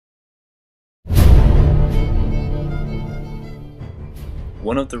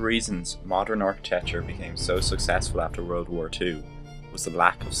One of the reasons modern architecture became so successful after World War II was the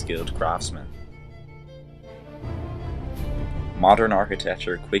lack of skilled craftsmen. Modern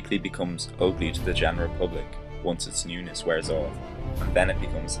architecture quickly becomes ugly to the general public once its newness wears off, and then it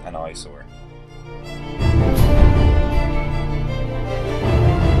becomes an eyesore.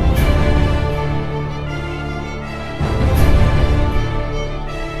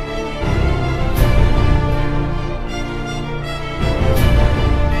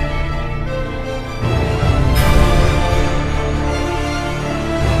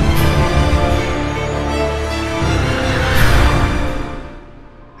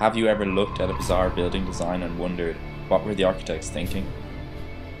 Have you ever looked at a bizarre building design and wondered, what were the architects thinking?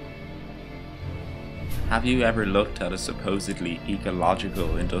 Have you ever looked at a supposedly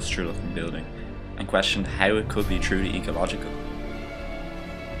ecological industrial looking building and questioned how it could be truly ecological?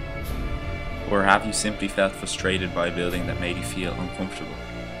 Or have you simply felt frustrated by a building that made you feel uncomfortable?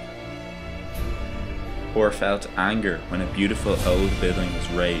 Or felt anger when a beautiful old building was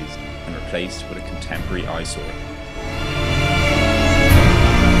razed and replaced with a contemporary eyesore?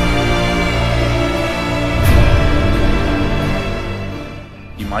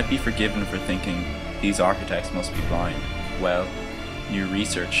 You might be forgiven for thinking these architects must be blind. Well, new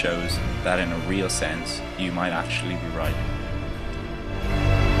research shows that in a real sense, you might actually be right.